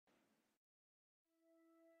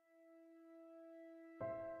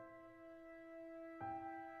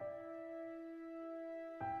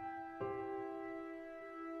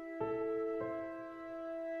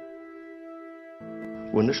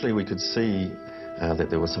Well, initially we could see that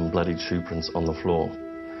there were some bloodied shoe prints on the floor.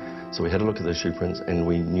 So we had a look at those shoe prints and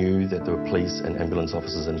we knew that there were police and ambulance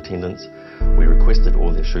officers in attendance. We requested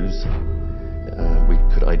all their shoes. We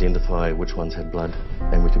could identify which ones had blood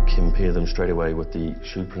and we could compare them straight away with the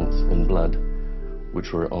shoe prints in blood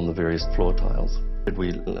which were on the various floor tiles.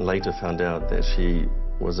 We later found out that she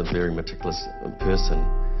was a very meticulous person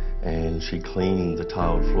and she cleaned the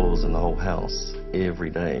tiled floors in the whole house every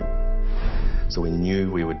day. So we knew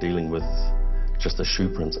we were dealing with just the shoe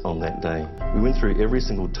prints on that day. We went through every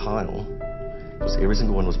single tile, because every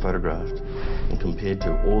single one was photographed, and compared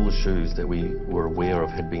to all the shoes that we were aware of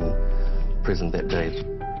had been present that day.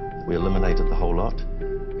 We eliminated the whole lot,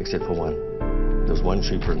 except for one. There was one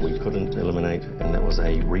shoe print we couldn't eliminate, and that was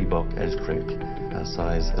a Reebok Azcrek,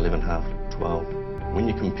 size 11.5, 12. When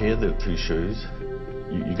you compare the two shoes,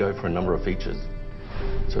 you go for a number of features.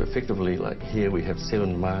 So effectively, like here we have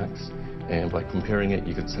 7 marks, and by comparing it,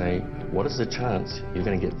 you could say, what is the chance you're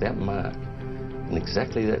going to get that mark in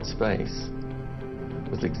exactly that space,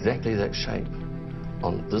 with exactly that shape,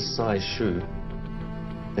 on this size shoe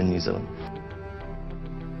in New Zealand?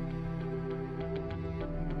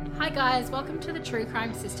 Hi guys, welcome to the True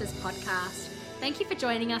Crime Sisters podcast. Thank you for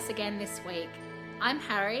joining us again this week. I'm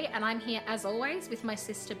Harry and I'm here as always with my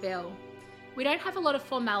sister Bill. We don't have a lot of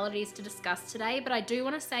formalities to discuss today, but I do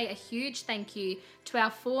want to say a huge thank you to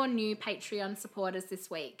our 4 new Patreon supporters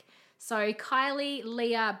this week. So Kylie,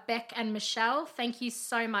 Leah, Beck and Michelle, thank you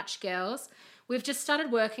so much girls. We've just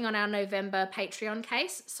started working on our November Patreon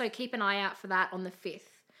case, so keep an eye out for that on the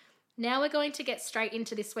 5th. Now we're going to get straight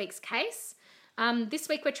into this week's case. This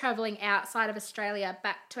week we're travelling outside of Australia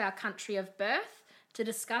back to our country of birth to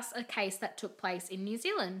discuss a case that took place in New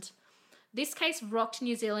Zealand. This case rocked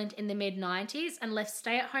New Zealand in the mid-90s and left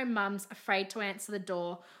stay-at-home mums afraid to answer the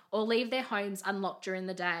door or leave their homes unlocked during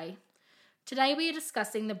the day. Today we are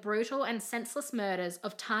discussing the brutal and senseless murders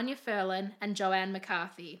of Tanya Furlan and Joanne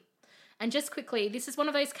McCarthy. And just quickly, this is one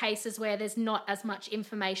of those cases where there's not as much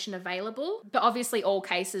information available, but obviously all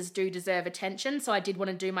cases do deserve attention, so I did want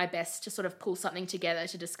to do my best to sort of pull something together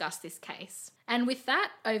to discuss this case. And with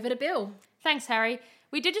that, over to Bill. Thanks, Harry.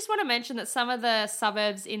 We did just want to mention that some of the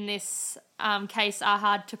suburbs in this case are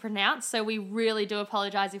hard to pronounce, so we really do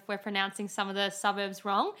apologise if we're pronouncing some of the suburbs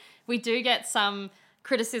wrong. We do get some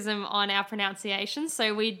criticism on our pronunciation,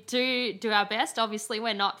 so we do our best. Obviously,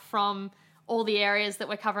 we're not from all the areas that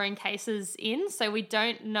we're covering cases in, so we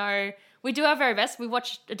don't know. We do our very best. We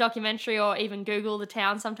watch a documentary or even Google the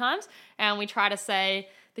town sometimes, and we try to say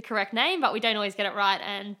the correct name, but we don't always get it right,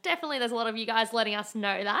 and definitely there's a lot of you guys letting us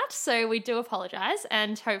know that, so we do apologise,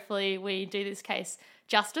 and hopefully we do this case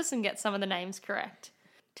justice and get some of the names correct.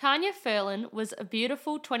 Tanya Furlan was a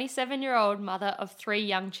beautiful 27-year-old mother of 3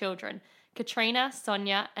 young children, Katrina,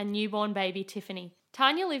 Sonia, and newborn baby Tiffany.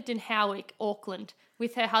 Tanya lived in Howick, Auckland,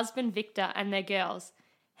 with her husband Victor and their girls.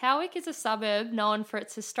 Howick is a suburb known for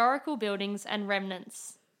its historical buildings and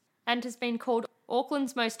remnants, and has been called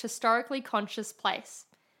Auckland's most historically conscious place.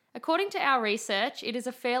 According to our research, it is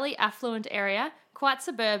a fairly affluent area, quite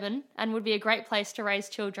suburban, and would be a great place to raise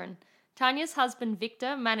children. Tanya's husband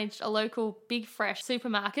Victor managed a local Big Fresh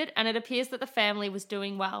supermarket, and it appears that the family was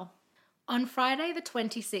doing well. On Friday the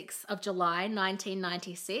 26th of July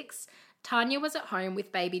 1996, Tanya was at home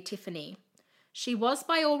with baby Tiffany. She was,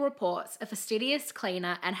 by all reports, a fastidious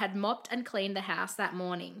cleaner and had mopped and cleaned the house that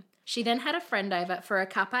morning. She then had a friend over for a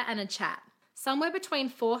cuppa and a chat. Somewhere between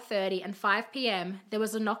 4:30 and 5 p.m, there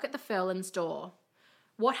was a knock at the Furlan's door.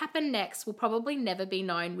 What happened next will probably never be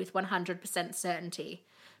known with 100% certainty,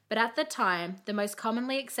 but at the time, the most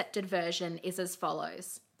commonly accepted version is as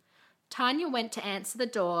follows. Tanya went to answer the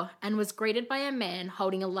door and was greeted by a man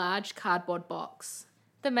holding a large cardboard box.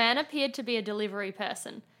 The man appeared to be a delivery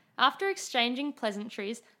person. After exchanging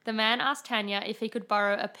pleasantries, the man asked Tanya if he could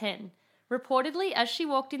borrow a pen. Reportedly, as she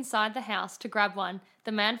walked inside the house to grab one,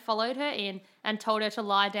 the man followed her in and told her to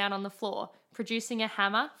lie down on the floor, producing a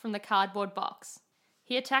hammer from the cardboard box.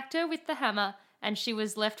 He attacked her with the hammer and she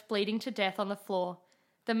was left bleeding to death on the floor.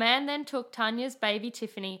 The man then took Tanya's baby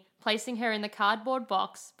Tiffany, placing her in the cardboard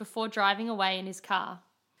box before driving away in his car.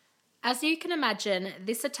 As you can imagine,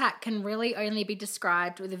 this attack can really only be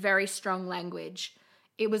described with a very strong language.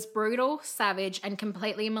 It was brutal, savage, and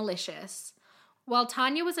completely malicious. While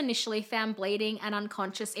Tanya was initially found bleeding and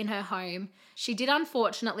unconscious in her home, she did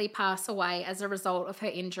unfortunately pass away as a result of her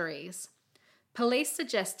injuries. Police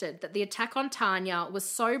suggested that the attack on Tanya was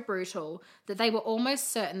so brutal that they were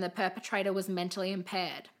almost certain the perpetrator was mentally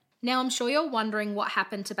impaired. Now, I'm sure you're wondering what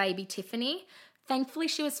happened to baby Tiffany. Thankfully,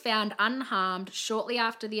 she was found unharmed shortly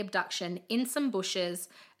after the abduction in some bushes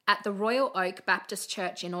at the Royal Oak Baptist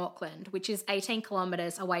Church in Auckland, which is 18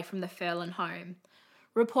 kilometres away from the Furlan home.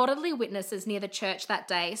 Reportedly, witnesses near the church that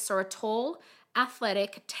day saw a tall,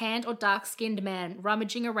 athletic, tanned or dark-skinned man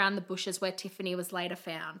rummaging around the bushes where Tiffany was later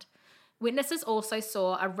found. Witnesses also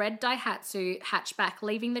saw a red Daihatsu hatchback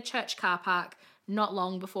leaving the church car park not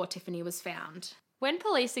long before Tiffany was found. When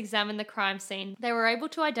police examined the crime scene, they were able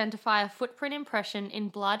to identify a footprint impression in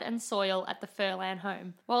blood and soil at the Furlan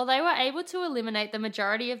home. While they were able to eliminate the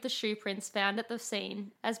majority of the shoe prints found at the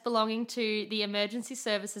scene as belonging to the emergency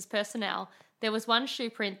services personnel, there was one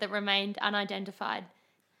shoe print that remained unidentified.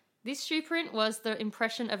 This shoe print was the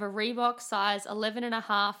impression of a Reebok size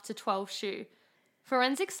 11.5 to 12 shoe.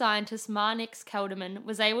 Forensic scientist Marnix Kelderman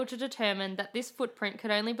was able to determine that this footprint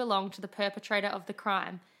could only belong to the perpetrator of the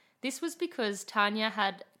crime. This was because Tanya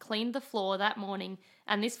had cleaned the floor that morning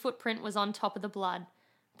and this footprint was on top of the blood.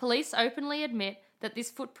 Police openly admit that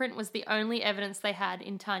this footprint was the only evidence they had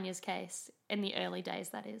in Tanya's case, in the early days,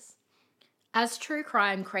 that is. As true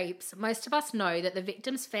crime creeps, most of us know that the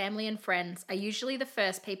victim's family and friends are usually the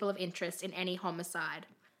first people of interest in any homicide.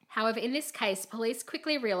 However, in this case, police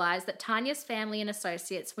quickly realised that Tanya's family and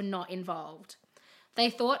associates were not involved.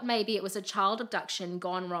 They thought maybe it was a child abduction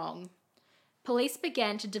gone wrong. Police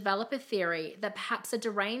began to develop a theory that perhaps a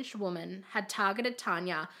deranged woman had targeted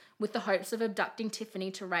Tanya with the hopes of abducting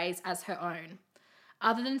Tiffany to raise as her own.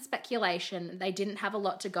 Other than speculation, they didn't have a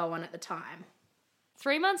lot to go on at the time.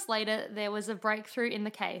 3 months later, there was a breakthrough in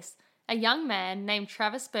the case. A young man named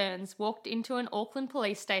Travis Burns walked into an Auckland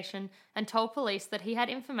police station and told police that he had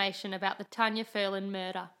information about the Tanya Furlan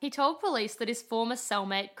murder. He told police that his former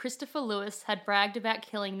cellmate, Christopher Lewis, had bragged about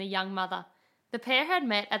killing the young mother. The pair had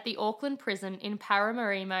met at the Auckland prison in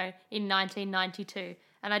Paramaribo in 1992.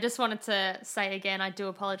 And I just wanted to say again, I do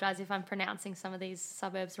apologise if I'm pronouncing some of these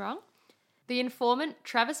suburbs wrong. The informant,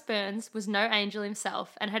 Travis Burns, was no angel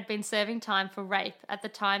himself and had been serving time for rape at the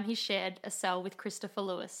time he shared a cell with Christopher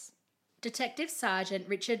Lewis. Detective Sergeant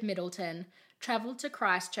Richard Middleton travelled to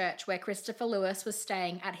Christchurch where Christopher Lewis was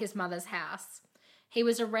staying at his mother's house. He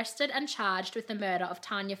was arrested and charged with the murder of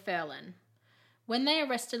Tanya Furlan. When they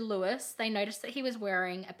arrested Lewis, they noticed that he was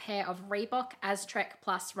wearing a pair of Reebok Aztrek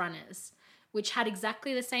Plus runners, which had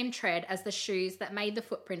exactly the same tread as the shoes that made the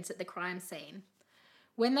footprints at the crime scene.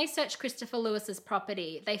 When they searched Christopher Lewis's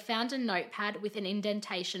property, they found a notepad with an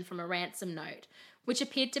indentation from a ransom note, which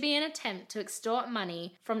appeared to be an attempt to extort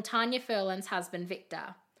money from Tanya Furlan's husband,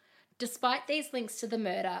 Victor. Despite these links to the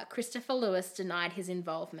murder, Christopher Lewis denied his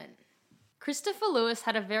involvement. Christopher Lewis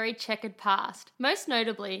had a very checkered past. Most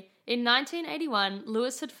notably, in 1981,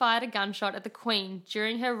 Lewis had fired a gunshot at the Queen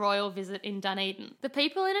during her royal visit in Dunedin. The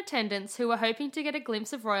people in attendance who were hoping to get a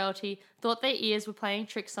glimpse of royalty thought their ears were playing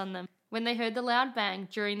tricks on them when they heard the loud bang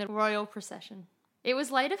during the royal procession. It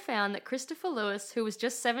was later found that Christopher Lewis, who was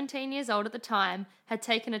just 17 years old at the time, had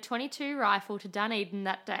taken a .22 rifle to Dunedin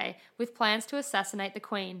that day with plans to assassinate the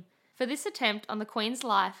Queen. For this attempt on the Queen's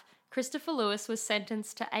life, Christopher Lewis was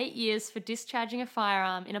sentenced to 8 years for discharging a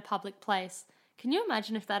firearm in a public place. Can you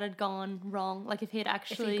imagine if that had gone wrong? Like if he had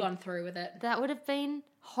actually... If he'd gone through with it. That would have been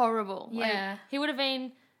horrible. Yeah. Like, he would have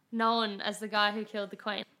been known as the guy who killed the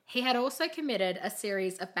Queen. He had also committed a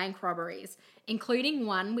series of bank robberies, including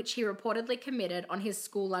one which he reportedly committed on his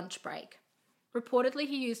school lunch break. Reportedly,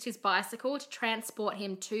 he used his bicycle to transport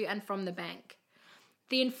him to and from the bank.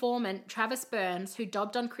 The informant, Travis Burns, who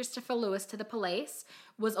dobbed on Christopher Lewis to the police,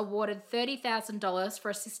 was awarded $30,000 for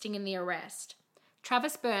assisting in the arrest.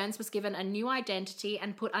 Travis Burns was given a new identity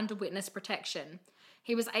and put under witness protection.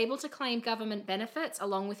 He was able to claim government benefits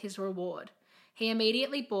along with his reward. He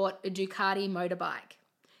immediately bought a Ducati motorbike.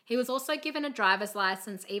 He was also given a driver's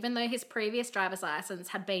license even though his previous driver's license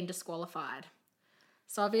had been disqualified.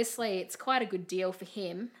 So obviously it's quite a good deal for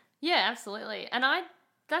him. Yeah, absolutely. And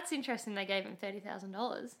that's interesting they gave him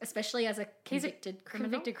 $30,000. Especially as a convicted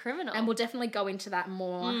criminal. And we'll definitely go into that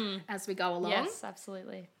more as we go along. Yes,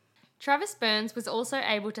 absolutely. Travis Burns was also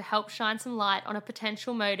able to help shine some light on a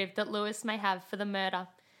potential motive that Lewis may have for the murder.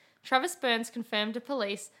 Travis Burns confirmed to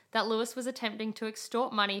police that Lewis was attempting to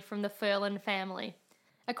extort money from the Furlan family.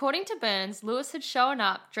 According to Burns, Lewis had shown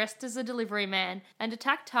up dressed as a delivery man and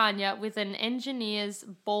attacked Tanya with an engineer's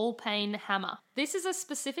ball peen hammer. This is a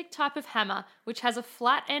specific type of hammer which has a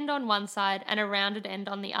flat end on one side and a rounded end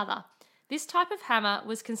on the other. This type of hammer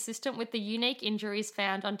was consistent with the unique injuries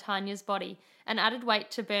found on Tanya's body and added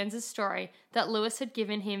weight to Burns' story that Lewis had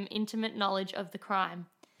given him intimate knowledge of the crime.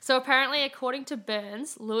 So apparently, according to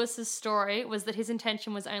Burns, Lewis's story was that his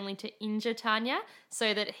intention was only to injure Tanya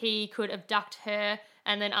so that he could abduct her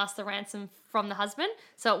and then ask the ransom from the husband.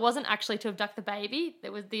 So it wasn't actually to abduct the baby.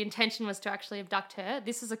 The intention was to actually abduct her.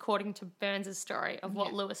 This is according to Burns' story of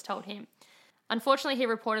what Lewis told him. Unfortunately, he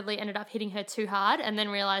reportedly ended up hitting her too hard and then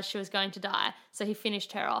realised she was going to die. So he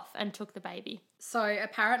finished her off and took the baby. So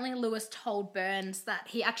apparently Lewis told Burns that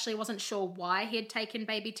he actually wasn't sure why he had taken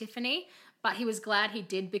baby Tiffany, but he was glad he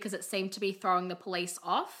did because it seemed to be throwing the police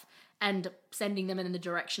off and sending them in the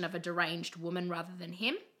direction of a deranged woman rather than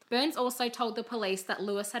him. Burns also told the police that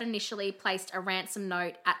Lewis had initially placed a ransom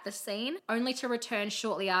note at the scene, only to return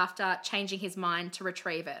shortly after, changing his mind to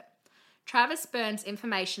retrieve it. Travis Burns'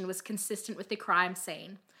 information was consistent with the crime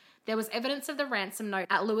scene. There was evidence of the ransom note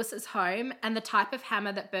at Lewis's home, and the type of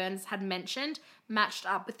hammer that Burns had mentioned matched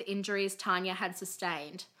up with the injuries Tanya had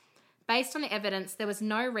sustained. Based on the evidence, there was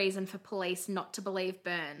no reason for police not to believe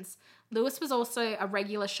Burns. Lewis was also a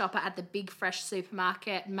regular shopper at the Big Fresh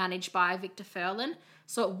supermarket managed by Victor Furlan,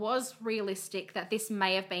 so it was realistic that this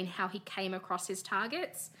may have been how he came across his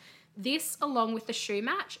targets. This, along with the shoe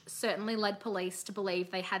match, certainly led police to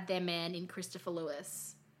believe they had their man in Christopher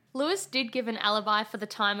Lewis. Lewis did give an alibi for the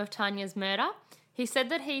time of Tanya's murder. He said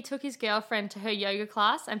that he took his girlfriend to her yoga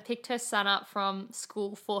class and picked her son up from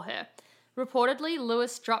school for her. Reportedly,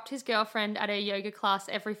 Lewis dropped his girlfriend at her yoga class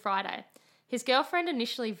every Friday. His girlfriend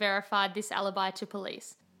initially verified this alibi to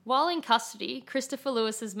police. While in custody, Christopher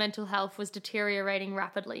Lewis's mental health was deteriorating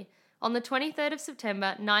rapidly. On the 23rd of September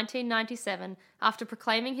 1997, after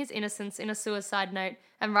proclaiming his innocence in a suicide note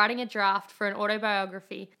and writing a draft for an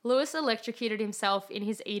autobiography, Lewis electrocuted himself in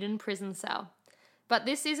his Eden prison cell. But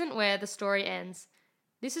this isn't where the story ends.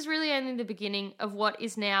 This is really only the beginning of what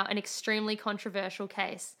is now an extremely controversial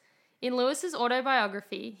case. In Lewis's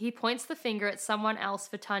autobiography, he points the finger at someone else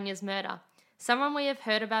for Tanya's murder, someone we have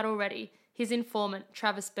heard about already, his informant,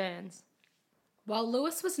 Travis Burns. While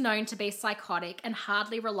Lewis was known to be psychotic and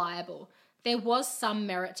hardly reliable, there was some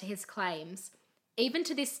merit to his claims. Even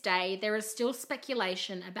to this day, there is still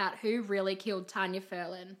speculation about who really killed Tanya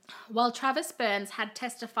Furlan. While Travis Burns had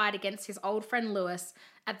testified against his old friend Lewis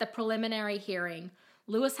at the preliminary hearing,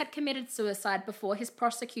 Lewis had committed suicide before his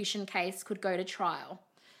prosecution case could go to trial.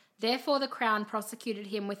 Therefore, the Crown prosecuted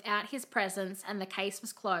him without his presence and the case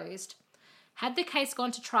was closed. Had the case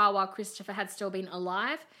gone to trial while Christopher had still been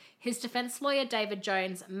alive, his defence lawyer David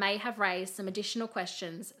Jones may have raised some additional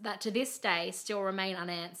questions that to this day still remain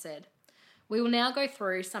unanswered. We will now go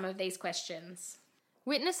through some of these questions.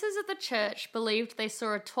 Witnesses at the church believed they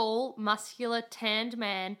saw a tall, muscular, tanned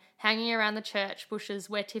man hanging around the church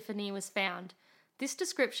bushes where Tiffany was found. This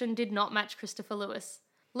description did not match Christopher Lewis.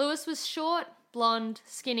 Lewis was short, blonde,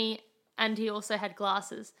 skinny, and he also had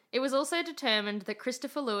glasses. It was also determined that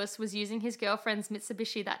Christopher Lewis was using his girlfriend's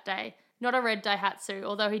Mitsubishi that day, not a red Daihatsu,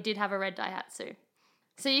 although he did have a red Daihatsu.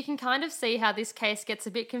 So you can kind of see how this case gets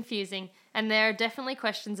a bit confusing, and there are definitely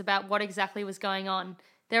questions about what exactly was going on.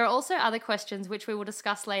 There are also other questions which we will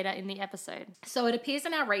discuss later in the episode. So it appears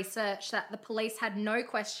in our research that the police had no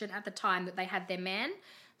question at the time that they had their man.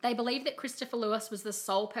 They believed that Christopher Lewis was the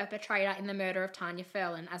sole perpetrator in the murder of Tanya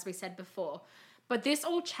Furlan, as we said before. But this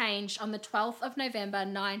all changed on the 12th of November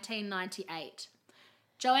 1998.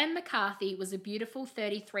 Joanne McCarthy was a beautiful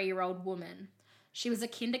 33-year-old woman. She was a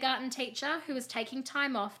kindergarten teacher who was taking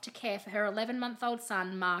time off to care for her 11-month-old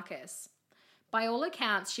son, Marcus. By all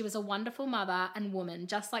accounts, she was a wonderful mother and woman,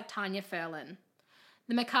 just like Tanya Furlan.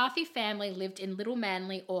 The McCarthy family lived in Little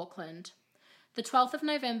Manly, Auckland. The 12th of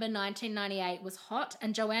November 1998 was hot,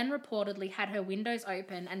 and Joanne reportedly had her windows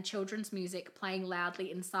open and children's music playing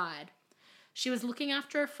loudly inside. She was looking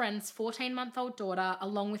after a friend's 14-month-old daughter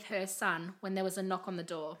along with her son when there was a knock on the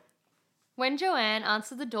door. When Joanne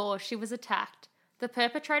answered the door, she was attacked. The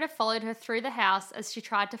perpetrator followed her through the house as she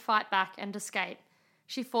tried to fight back and escape.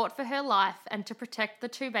 She fought for her life and to protect the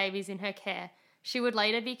 2 babies in her care. She would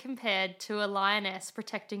later be compared to a lioness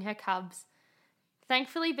protecting her cubs.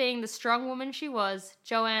 Thankfully, being the strong woman she was,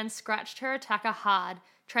 Joanne scratched her attacker hard,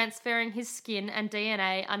 transferring his skin and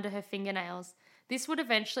DNA under her fingernails. This would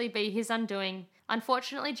eventually be his undoing.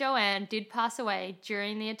 Unfortunately, Joanne did pass away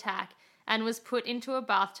during the attack and was put into a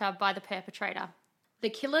bathtub by the perpetrator. The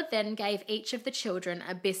killer then gave each of the children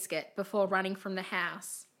a biscuit before running from the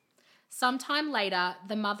house. Sometime later,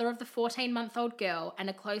 the mother of the 14-month-old girl and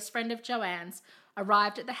a close friend of Joanne's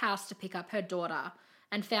arrived at the house to pick up her daughter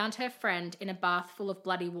and found her friend in a bath full of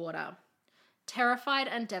bloody water. Terrified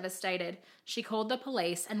and devastated, she called the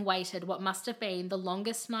police and waited what must have been the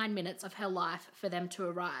longest 9 minutes of her life for them to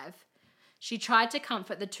arrive. She tried to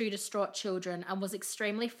comfort the two distraught children and was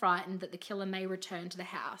extremely frightened that the killer may return to the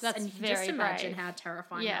house. That's and you can very just imagine brave. how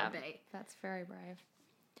terrifying that would be. That's very brave.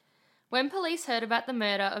 When police heard about the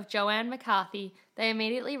murder of Joanne McCarthy, they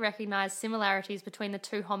immediately recognised similarities between the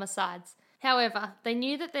two homicides. However, they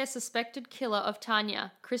knew that their suspected killer of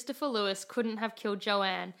Tanya, Christopher Lewis, couldn't have killed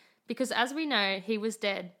Joanne, because as we know, he was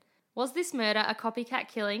dead. Was this murder a copycat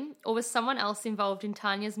killing, or was someone else involved in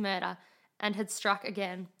Tanya's murder and had struck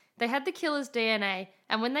again? They had the killer's DNA,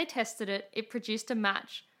 and when they tested it, it produced a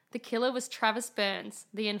match. The killer was Travis Burns,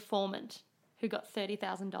 the informant, who got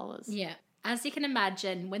 $30,000. Yeah. As you can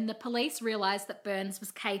imagine, when the police realised that Burns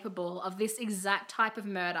was capable of this exact type of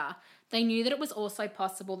murder, they knew that it was also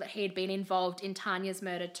possible that he had been involved in Tanya's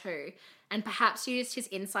murder too, and perhaps used his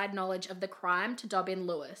inside knowledge of the crime to dob in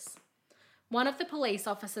Lewis. One of the police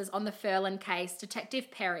officers on the Furlan case,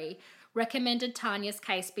 Detective Perry, recommended Tanya's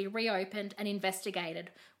case be reopened and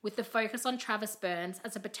investigated, with the focus on Travis Burns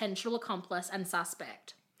as a potential accomplice and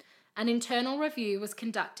suspect. An internal review was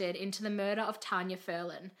conducted into the murder of Tanya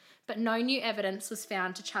Furlan, but no new evidence was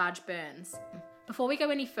found to charge Burns. Before we go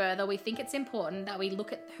any further, we think it's important that we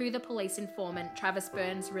look at who the police informant Travis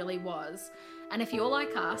Burns really was. And if you're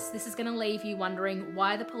like us, this is going to leave you wondering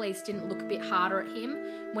why the police didn't look a bit harder at him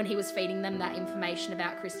when he was feeding them that information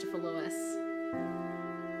about Christopher Lewis.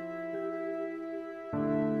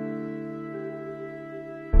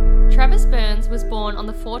 Travis Burns was born on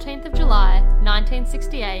the 14th of July,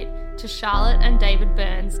 1968, to Charlotte and David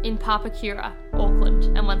Burns in Papakura,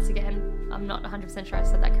 Auckland. And once again, I'm not 100% sure I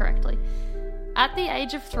said that correctly. At the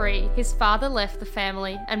age of 3, his father left the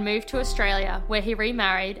family and moved to Australia, where he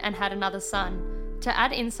remarried and had another son. To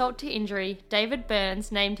add insult to injury, David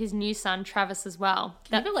Burns named his new son Travis as well.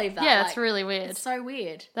 Can you believe that? Yeah, that's really weird. It's so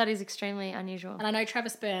weird. That is extremely unusual. And I know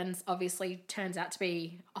Travis Burns obviously turns out to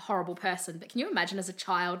be a horrible person, but can you imagine as a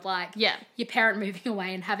child, your parent moving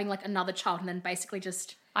away and having another child and then basically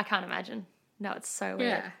just... I can't imagine. No, it's so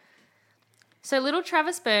weird. Yeah. So little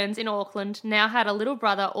Travis Burns in Auckland now had a little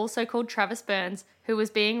brother also called Travis Burns, who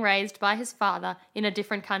was being raised by his father in a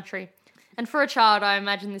different country. And for a child, I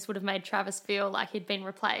imagine this would have made Travis feel like he'd been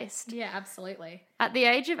replaced. Yeah, absolutely. At the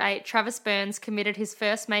age of 8, Travis Burns committed his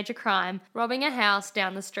first major crime, robbing a house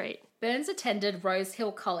down the street. Burns attended Rose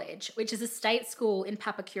Hill College, which is a state school in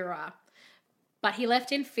Papakura. But he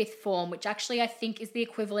left in 5th form, which actually I think is the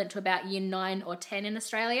equivalent to about year 9 or 10 in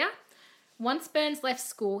Australia. Once Burns left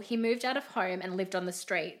school, he moved out of home and lived on the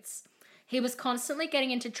streets. He was constantly getting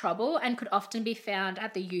into trouble and could often be found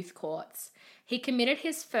at the youth courts. He committed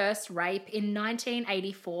his first rape in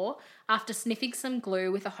 1984 after sniffing some glue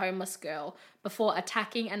with a homeless girl before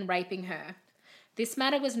attacking and raping her. This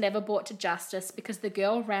matter was never brought to justice because the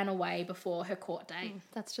girl ran away before her court date.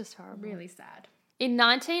 That's just horrible. Really sad. In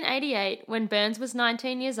 1988, when Burns was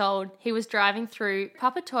 19 years old, he was driving through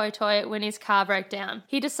Papatoetoe when his car broke down.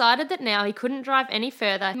 He decided that now he couldn't drive any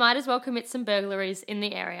further, he might as well commit some burglaries in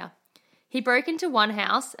the area. He broke into one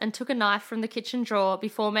house and took a knife from the kitchen drawer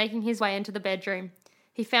before making his way into the bedroom.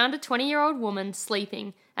 He found a 20-year-old woman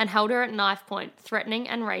sleeping and held her at knife point, threatening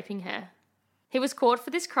and raping her. He was caught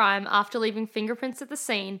for this crime after leaving fingerprints at the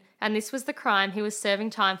scene, and this was the crime he was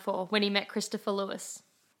serving time for when he met Christopher Lewis.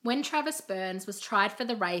 When Travis Burns was tried for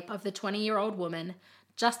the rape of the 20-year-old woman,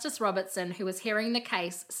 Justice Robertson, who was hearing the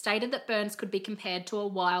case, stated that Burns could be compared to a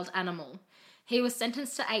wild animal. He was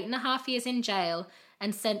sentenced to 8.5 years in jail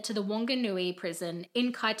and sent to the Wanganui prison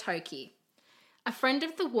in Kaitoki. A friend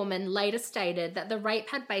of the woman later stated that the rape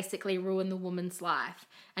had basically ruined the woman's life,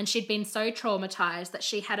 and she'd been so traumatised that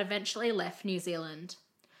she had eventually left New Zealand.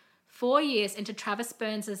 4 years into Travis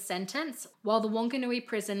Burns' sentence, while the Wanganui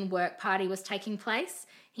prison work party was taking place,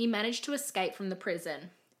 he managed to escape from the prison.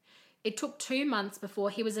 It took 2 months before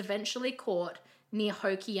he was eventually caught near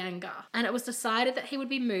Hokianga, and it was decided that he would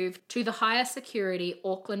be moved to the higher security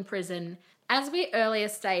Auckland prison. As we earlier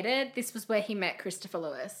stated, this was where he met Christopher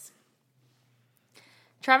Lewis.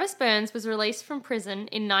 Travis Burns was released from prison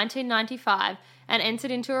in 1995 and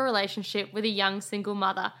entered into a relationship with a young single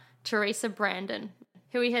mother, Teresa Brandon,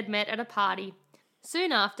 who he had met at a party.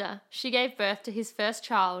 Soon after, she gave birth to his first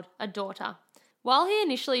child, a daughter. While he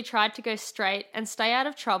initially tried to go straight and stay out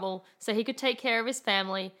of trouble so he could take care of his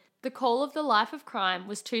family, the call of the life of crime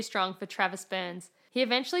was too strong for Travis Burns. He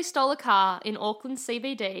eventually stole a car in Auckland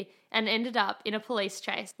CBD and ended up in a police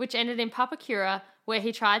chase, which ended in Papakura, where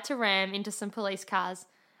he tried to ram into some police cars.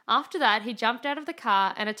 After that, he jumped out of the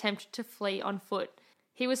car and attempted to flee on foot.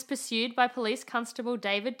 He was pursued by Police Constable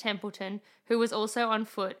David Templeton, who was also on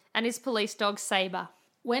foot, and his police dog Sabre.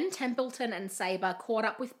 When Templeton and Sabre caught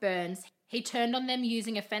up with Burns, He turned on them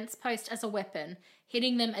using a fence post as a weapon,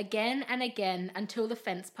 hitting them again and again until the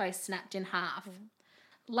fence post snapped in half.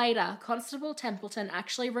 Later, Constable Templeton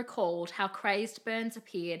actually recalled how crazed Burns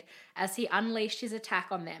appeared as he unleashed his attack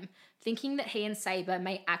on them, thinking that he and Sabre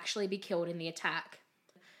may actually be killed in the attack.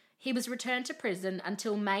 He was returned to prison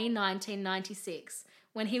until May 1996,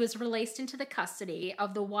 when he was released into the custody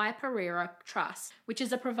of the Waipirira Trust, which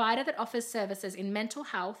is a provider that offers services in mental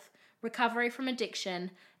health, recovery from addiction,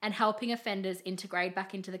 and helping offenders integrate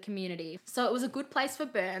back into the community. So it was a good place for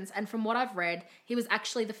Burns, and from what I've read, he was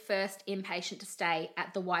actually the first inpatient to stay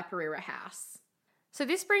at the Waipirira house. So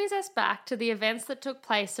this brings us back to the events that took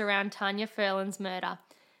place around Tanya Furlan's murder.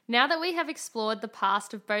 Now that we have explored the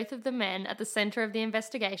past of both of the men at the centre of the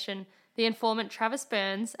investigation, the informant Travis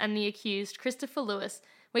Burns and the accused Christopher Lewis,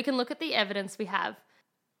 we can look at the evidence we have.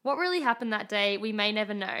 What really happened that day, we may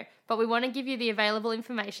never know, but we want to give you the available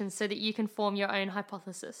information so that you can form your own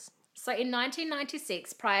hypothesis. So in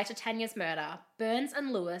 1996, prior to Tanya's murder, Burns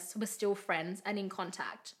and Lewis were still friends and in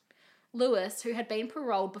contact. Lewis, who had been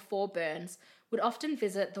paroled before Burns, would often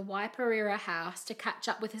visit the Waipirira house to catch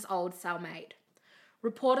up with his old cellmate.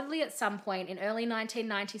 Reportedly at some point in early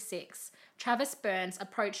 1996, Travis Burns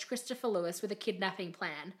approached Christopher Lewis with a kidnapping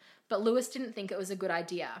plan, but Lewis didn't think it was a good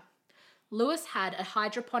idea. Lewis had a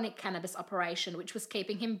hydroponic cannabis operation which was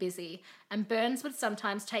keeping him busy, and Burns would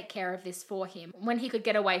sometimes take care of this for him when he could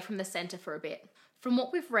get away from the centre for a bit. From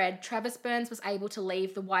what we've read, Travis Burns was able to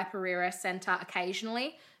leave the Waipirira centre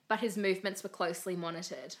occasionally, but his movements were closely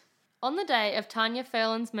monitored. On the day of Tanya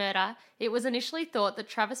Furlan's murder, it was initially thought that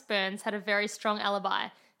Travis Burns had a very strong alibi.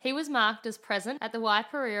 He was marked as present at the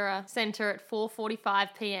Waipirira Centre at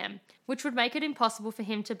 4:45 p.m, which would make it impossible for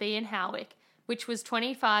him to be in Howick, which was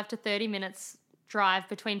 25 to 30 minutes drive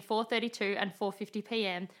between 4:32 and 4:50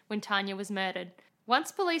 p.m. when Tanya was murdered.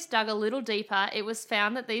 Once police dug a little deeper, it was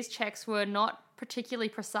found that these checks were not particularly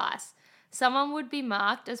precise. Someone would be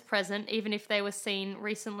marked as present even if they were seen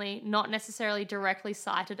recently, not necessarily directly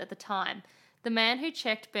cited at the time. The man who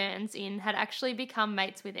checked Burns in had actually become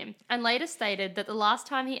mates with him, and later stated that the last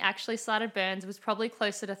time he actually sighted Burns was probably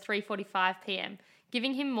closer to 3:45 p.m,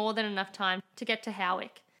 giving him more than enough time to get to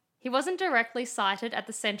Howick. He wasn't directly sighted at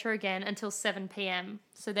the centre again until 7 p.m,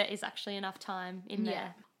 so there is actually enough time in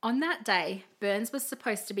there. On that day, Burns was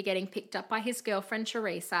supposed to be getting picked up by his girlfriend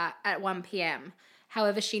Teresa at 1 p.m.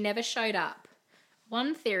 However, she never showed up.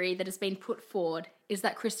 One theory that has been put forward is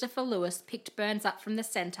that Christopher Lewis picked Burns up from the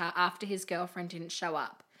centre after his girlfriend didn't show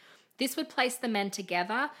up. This would place the men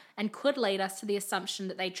together and could lead us to the assumption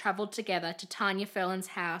that they travelled together to Tanya Furlan's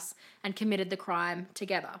house and committed the crime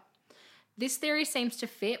together. This theory seems to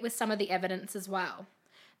fit with some of the evidence as well.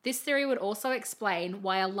 This theory would also explain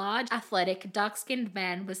why a large, athletic, dark-skinned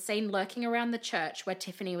man was seen lurking around the church where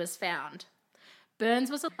Tiffany was found.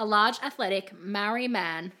 Burns was a large, athletic, Maori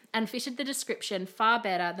man and fitted the description far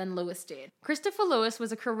better than Lewis did. Christopher Lewis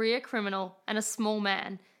was a career criminal and a small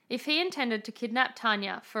man. If he intended to kidnap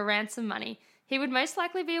Tanya for ransom money, he would most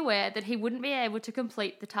likely be aware that he wouldn't be able to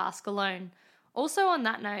complete the task alone. Also on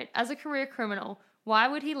that note, as a career criminal, why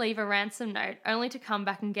would he leave a ransom note only to come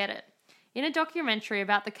back and get it? In a documentary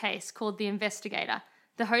about the case called The Investigator,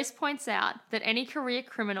 the host points out that any career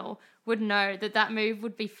criminal would know that that move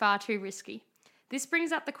would be far too risky. This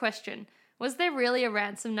brings up the question, was there really a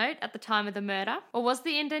ransom note at the time of the murder, or was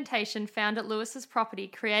the indentation found at Lewis's property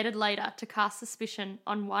created later to cast suspicion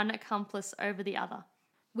on one accomplice over the other?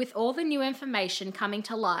 With all the new information coming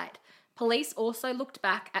to light, police also looked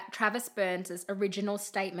back at Travis Burns' original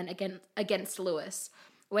statement against Lewis,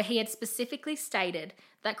 where he had specifically stated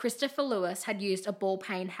that Christopher Lewis had used a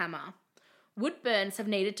ball-peen hammer. Would Burns have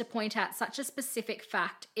needed to point out such a specific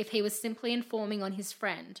fact if he was simply informing on his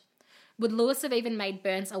friend? Would Lewis have even made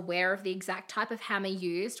Burns aware of the exact type of hammer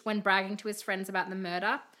used when bragging to his friends about the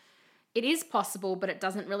murder? It is possible, but it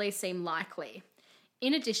doesn't really seem likely.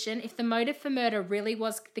 In addition, if the motive for murder really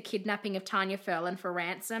was the kidnapping of Tanya Furlan for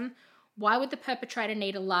ransom, why would the perpetrator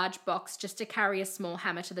need a large box just to carry a small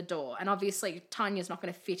hammer to the door? And obviously, Tanya's not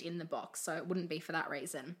going to fit in the box, so it wouldn't be for that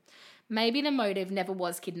reason. Maybe the motive never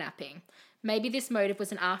was kidnapping. Maybe this motive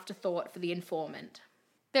was an afterthought for the informant.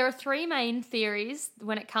 There are three main theories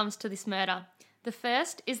when it comes to this murder. The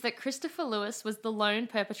first is that Christopher Lewis was the lone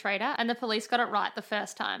perpetrator and the police got it right the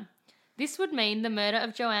first time. This would mean the murder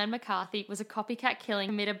of Joanne McCarthy was a copycat killing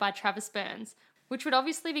committed by Travis Burns, which would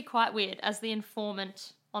obviously be quite weird as the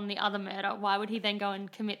informant on the other murder. Why would he then go and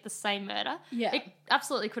commit the same murder? Yeah. It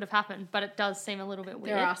absolutely could have happened, but it does seem a little bit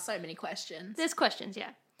weird. There are so many questions. There's questions,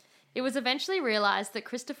 yeah. It was eventually realised that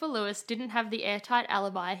Christopher Lewis didn't have the airtight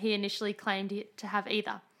alibi he initially claimed to have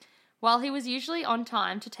either. While he was usually on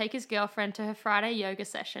time to take his girlfriend to her Friday yoga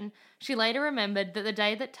session, she later remembered that the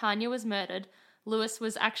day that Tanya was murdered, Lewis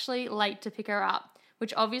was actually late to pick her up,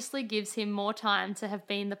 which obviously gives him more time to have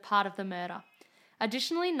been the part of the murder.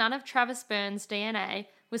 Additionally, none of Travis Burns' DNA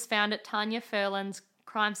was found at Tanya Furlan's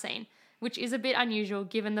crime scene, which is a bit unusual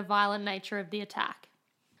given the violent nature of the attack.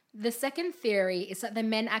 The second theory is that the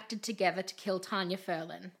men acted together to kill Tanya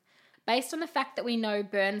Furlan. Based on the fact that we know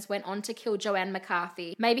Burns went on to kill Joanne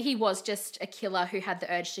McCarthy, maybe he was just a killer who had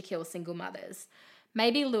the urge to kill single mothers.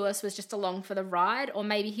 Maybe Lewis was just along for the ride, or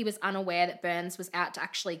maybe he was unaware that Burns was out to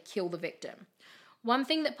actually kill the victim. One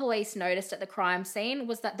thing that police noticed at the crime scene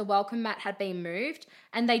was that the welcome mat had been moved,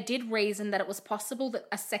 and they did reason that it was possible that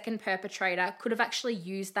a second perpetrator could have actually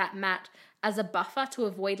used that mat as a buffer to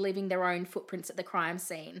avoid leaving their own footprints at the crime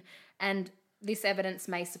scene. And this evidence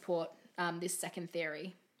may support this second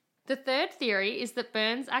theory. The third theory is that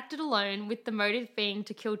Burns acted alone, with the motive being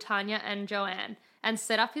to kill Tanya and Joanne, and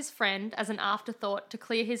set up his friend as an afterthought to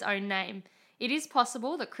clear his own name. It is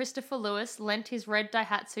possible that Christopher Lewis lent his red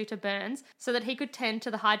Daihatsu to Burns so that he could tend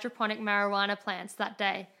to the hydroponic marijuana plants that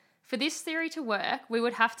day. For this theory to work, we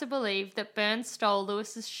would have to believe that Burns stole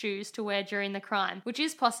Lewis's shoes to wear during the crime, which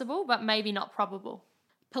is possible but maybe not probable.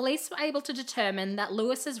 Police were able to determine that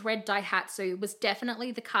Lewis's red Daihatsu was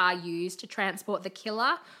definitely the car used to transport the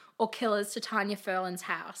killer or killers to Tanya Furlan's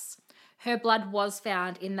house. Her blood was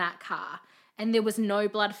found in that car, and there was no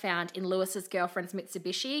blood found in Lewis's girlfriend's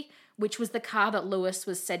Mitsubishi, which was the car that Lewis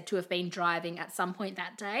was said to have been driving at some point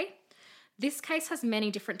that day. This case has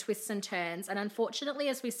many different twists and turns, and unfortunately,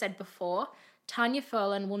 as we said before, Tanya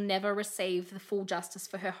Furlan will never receive the full justice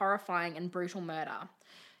for her horrifying and brutal murder.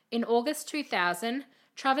 In August 2000,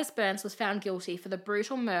 Travis Burns was found guilty for the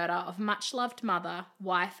brutal murder of much-loved mother,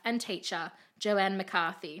 wife, and teacher, Joanne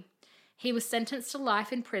McCarthy. He was sentenced to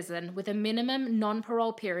life in prison with a minimum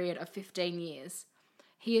non-parole period of 15 years.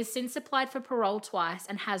 He has since applied for parole twice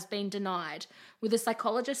and has been denied, with a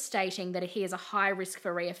psychologist stating that he is a high risk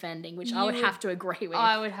for reoffending, which I would have to agree with.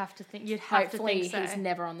 I would have to think, you'd have Hopefully to think so. He's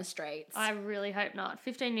never on the streets. I really hope not.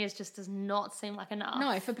 15 years just does not seem like enough.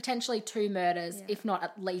 No, for potentially 2 murders, if not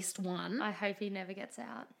at least 1. I hope he never gets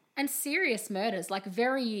out. And serious murders, like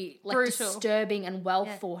very Brutal. disturbing and well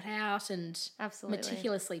thought out and Absolutely.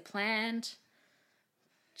 meticulously planned.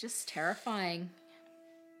 Just terrifying.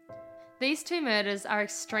 These 2 murders are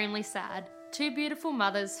extremely sad. 2 beautiful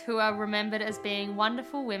mothers who are remembered as being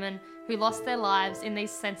wonderful women who lost their lives in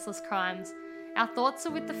these senseless crimes. Our thoughts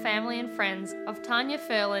are with the family and friends of Tanya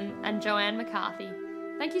Furlan and Joanne McCarthy.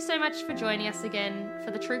 Thank you so much for joining us again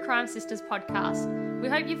for the True Crime Sisters podcast. We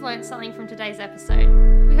hope you've learned something from today's episode.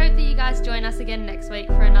 We hope that you guys join us again next week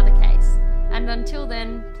for another case. And until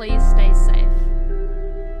then, please stay safe.